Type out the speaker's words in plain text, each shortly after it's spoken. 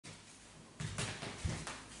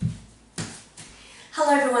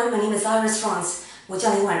Hello everyone, my name is Iris France. 我叫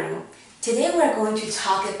林婉如. Today we are going to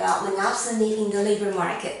talk about monopsony in the labor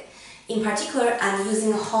market. In particular, I'm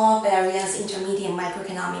using Hall Varian's Intermediate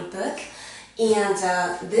Microeconomic book, and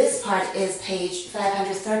this part is page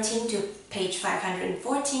 513 to page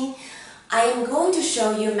 514. I am going to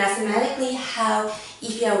show you mathematically how,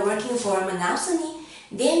 if you are working for a monopsony,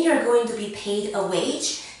 then you're going to be paid a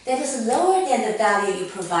wage that is lower than the value you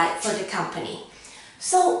provide for the company.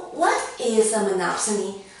 So what is a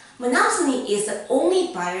monopsony? Monopsony is the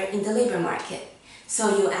only buyer in the labor market.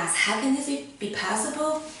 So you ask, how can this be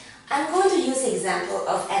possible? I'm going to use the example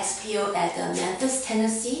of XPO at Memphis,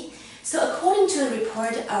 Tennessee. So according to a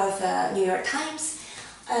report of New York Times,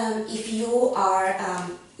 if you are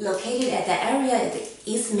located at the area at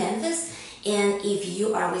East Memphis, and if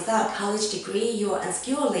you are without a college degree, you are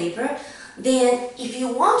unskilled labor, then if you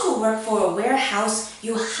want to work for a warehouse,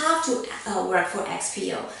 you have to work for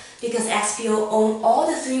XPO, because XPO owns all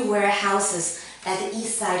the 3 warehouses at the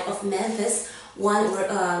east side of Memphis. One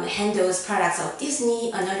handles products of Disney,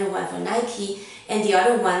 another one for Nike, and the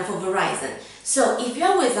other one for Verizon. So if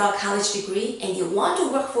you're without a college degree and you want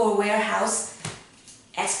to work for a warehouse,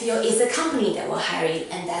 XPO is the company that will hire you,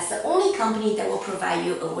 and that's the only company that will provide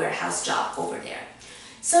you a warehouse job over there.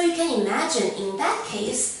 So you can imagine, in that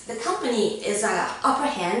case, the company is on an upper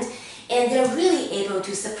hand and they're really able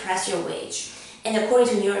to suppress your wage. And according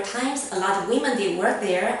to New York Times, a lot of women, they work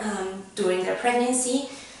there during their pregnancy.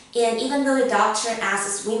 And even though the doctor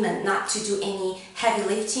asks women not to do any heavy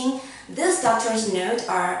lifting, these doctor's notes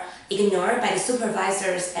are ignored by the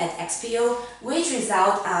supervisors at XPO, which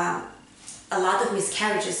result a lot of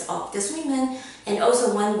miscarriages of these women. And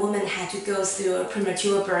also one woman had to go through a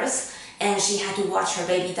premature birth, and she had to watch her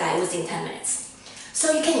baby die within 10 minutes.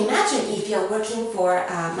 So you can imagine, if you're working for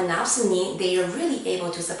monopsony, they are really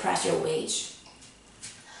able to suppress your wage.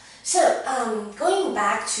 So going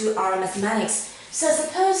back to our mathematics, so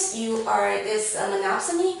suppose you are this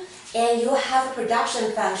monopsony and you have a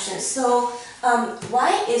production function. So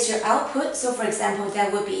Y is your output. So for example,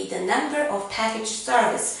 that would be the number of package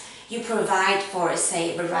service you provide for,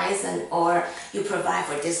 say, Verizon, or you provide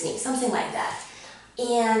for Disney, something like that.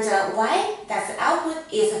 And Y, that's the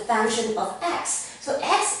output, is a function of X. So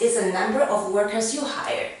X is the number of workers you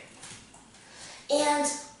hire. And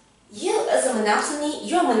you, as a monopsony,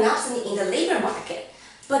 you're a monopsony in the labor market,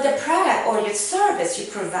 but the product or your service you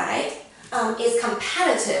provide is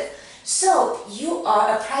competitive. So you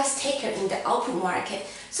are a price taker in the output market.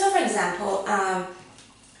 So for example,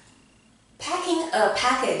 packing a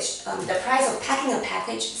package, the price of packing a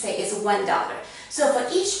package, say, is $1. So for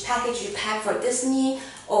each package you pack for Disney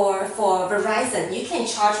or for Verizon, you can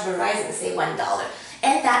charge Verizon, say, $1.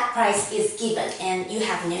 And that price is given, and you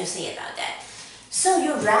have no say about that. So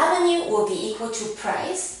your revenue will be equal to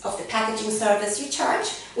price of the packaging service you charge,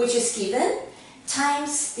 which is given,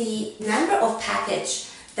 times the number of package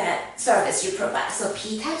that service you provide. So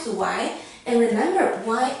P times Y. And remember,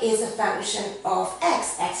 Y is a function of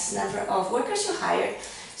X. X is the number of workers you hired.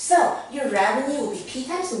 So your revenue will be P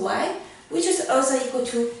times Y, which is also equal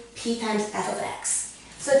to P times F of X.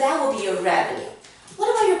 So that will be your revenue. What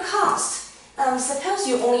about your cost? Suppose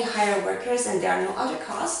you only hire workers and there are no other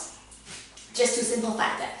costs, just to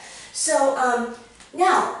simplify that. So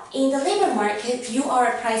now, in the labor market, you are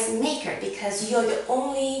a price maker because you're the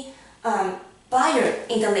only buyer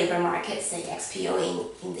in the labor market, say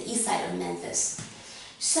XPO in the east side of Memphis.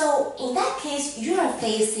 So in that case, you are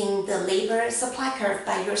facing the labor supply curve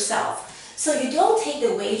by yourself. So you don't take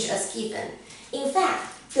the wage as given. In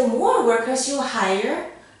fact, the more workers you hire,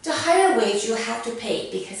 the higher wage you have to pay,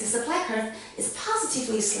 because the supply curve is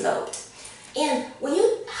positively sloped. And when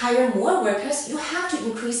you hire more workers, you have to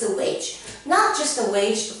increase the wage. Not just the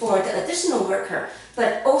wage for the additional worker,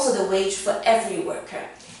 but also the wage for every worker.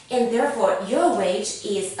 And therefore, your wage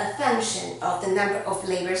is a function of the number of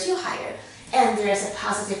laborers you hire, and there's a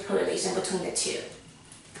positive correlation between the two.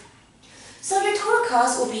 So your total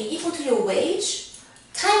cost will be equal to your wage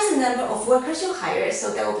times the number of workers you hire,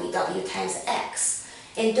 so that will be W times X.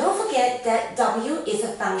 And don't forget that W is a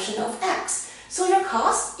function of X. So your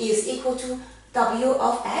cost is equal to W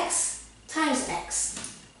of X times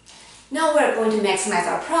X. Now we're going to maximize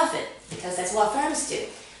our profit, because that's what firms do.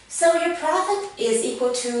 So your profit is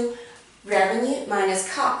equal to revenue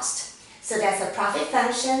minus cost. So that's a profit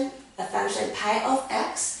function, a function pi of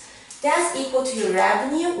X. That's equal to your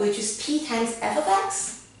revenue, which is P times F of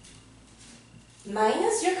X,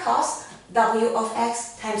 minus your cost, W of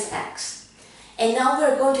X times X. And now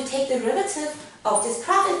we're going to take the derivative of this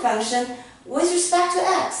profit function with respect to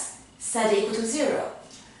X, set it equal to 0.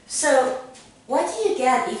 So what do you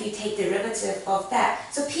get if you take derivative of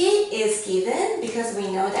that? So P is given because we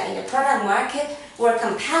know that in the product market we're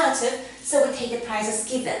comparative, so we take the price as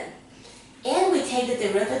given. And we take the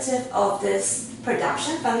derivative of this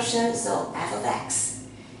production function, so f of x.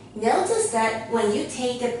 Notice that when you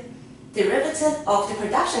take the derivative of the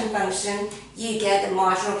production function, you get the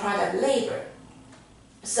marginal product labor.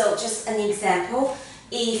 So just an example,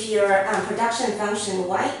 if your production function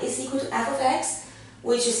y is equal to f of x,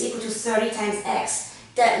 which is equal to 30 times x,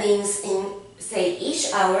 that means in, say,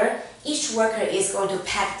 each hour, each worker is going to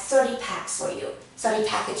pack 30 packs for you, 30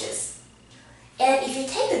 packages. And if you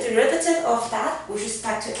take the derivative of that with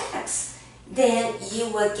respect to x, then you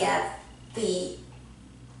will get the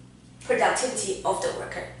productivity of the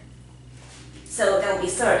worker. So that will be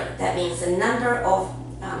 30. That means the number of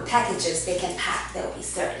packages they can pack, that will be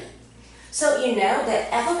 30. So you know that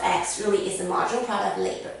f of x really is the marginal product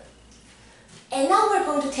labor. And now we're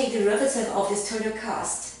going to take derivative of this total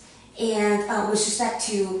cost and with respect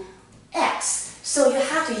to x. So you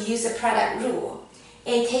have to use the product rule.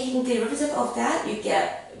 And taking derivative of that, you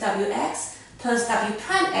get wx plus w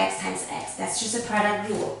prime x times x. That's just a product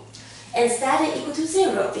rule. And set it equal to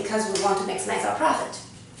 0 because we want to maximize our profit.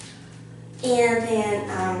 And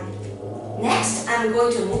then next, I'm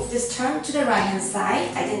going to move this term to the right-hand side.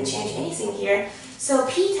 I didn't change anything here. So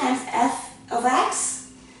p times f of x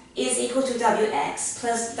is equal to wx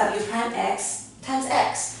plus w prime x times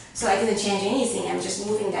x. So I didn't change anything. I'm just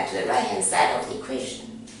moving that to the right-hand side of the equation.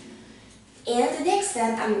 And the next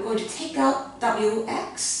step, I'm going to take out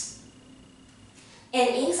wx. And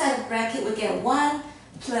inside the bracket, we get 1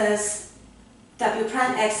 plus w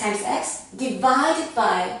prime x times x divided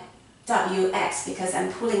by wx because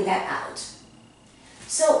I'm pulling that out.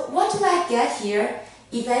 So what do I get here?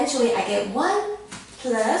 Eventually, I get 1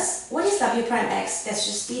 plus, what is w prime x? That's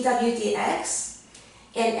just dw dx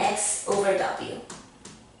and x over w.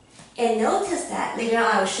 And notice that later on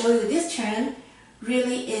I will show you this term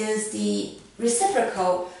really is the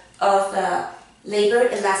reciprocal of labor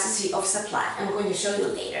elasticity of supply. I'm going to show you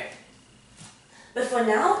later. But for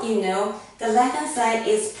now, you know the left-hand side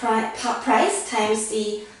is price times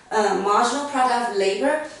the marginal product of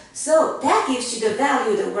labor. So that gives you the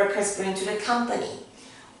value the workers bring to the company.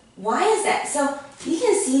 Why is that? So you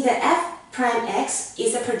can see that f prime x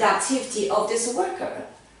is the productivity of this worker.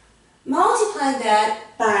 Multiply that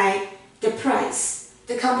by the price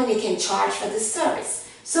the company can charge for this service.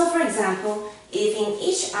 So for example, if in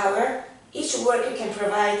each hour, each worker can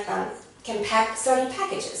provide, can pack 30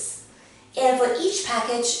 packages. And for each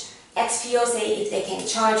package, XPO say if they can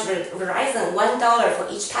charge Verizon $1 for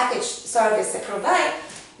each package service they provide,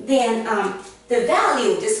 then the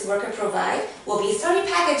value this worker provide will be 30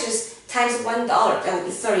 packages times $1, that will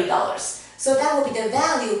be $30. So that will be the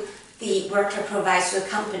value the worker provides to the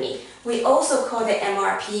company. We also call the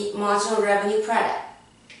MRP, marginal revenue product.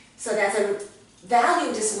 So that's a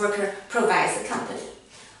value this worker provides the company.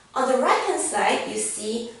 On the right hand side, you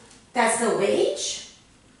see that's the wage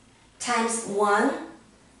times 1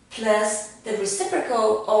 plus the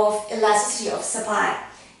reciprocal of elasticity of supply,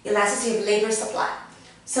 elasticity of labor supply.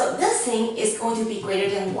 So this thing is going to be greater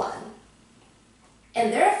than 1.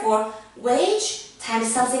 And therefore, wage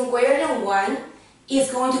times something greater than 1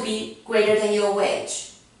 is going to be greater than your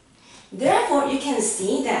wage. Therefore, you can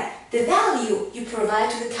see that the value you provide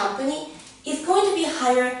to the company is going to be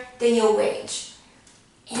higher than your wage.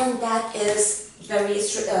 And that is very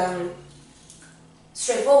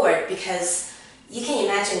straightforward because you can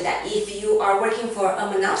imagine that if you are working for a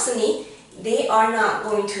Monopsony, they are not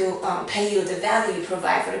going to pay you the value you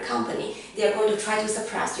provide for the company. They are going to try to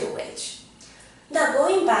suppress your wage. Now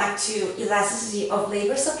going back to elasticity of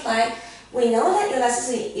labor supply, we know that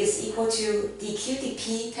elasticity is equal to dq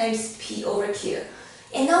dp times p over q.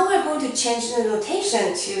 And now we're going to change the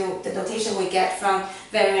notation to the notation we get from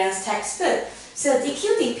Varian's textbook. So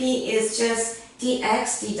dq dp is just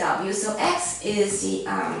dx dw. So x is the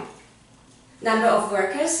number of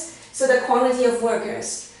workers, so the quantity of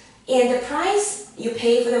workers. And the price you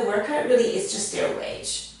pay for the worker really is just their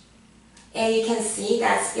wage. And you can see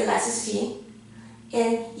that's elasticity.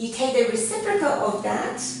 And you take the reciprocal of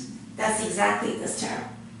that, that's exactly this term.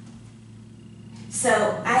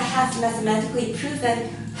 So I have mathematically proven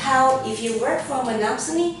how if you work for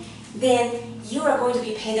Monopsony, then you are going to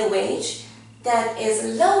be paid a wage that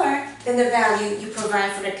is lower than the value you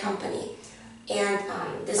provide for the company. And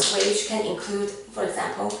this wage can include, for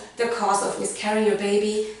example, the cost of miscarrying your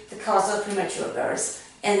baby, the cost of premature births,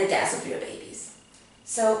 and the death of your babies.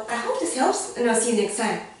 So I hope this helps, and I'll see you next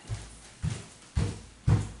time.